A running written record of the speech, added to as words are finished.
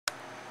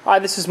Hi,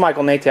 this is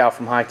Michael Natal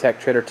from High Tech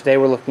Trader. Today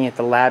we're looking at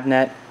the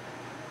LabNet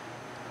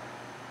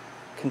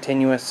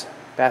continuous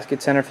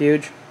basket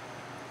centrifuge.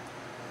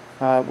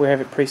 We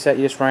have it preset.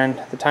 You just ran,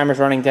 the timer's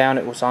running down.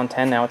 It was on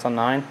 10, now it's on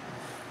 9.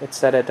 It's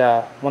set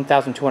at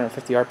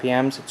 1,250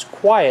 RPMs. It's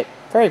quiet,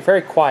 very,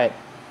 very quiet.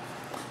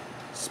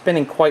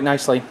 Spinning quite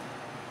nicely.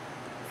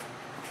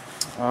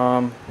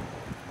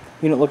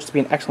 Unit looks to be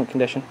in excellent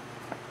condition.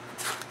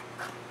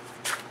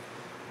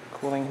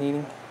 Cooling and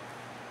heating.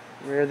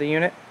 Rear of the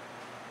unit.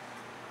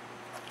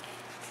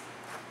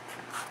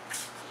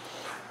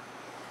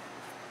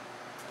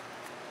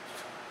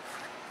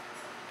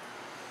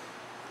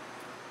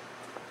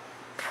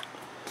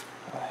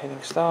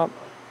 Hitting stop.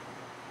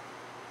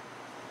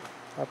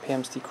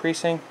 RPM's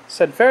decreasing.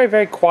 Said very,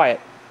 very quiet.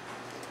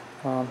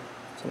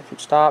 Centrifuge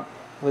stop.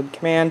 Lid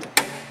command.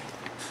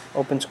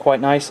 Opens quite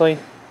nicely.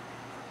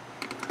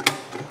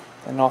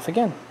 And off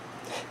again.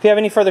 If you have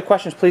any further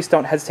questions, please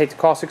don't hesitate to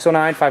call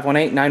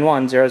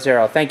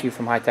 609-518-9100. Thank you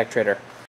from High Tech Trader.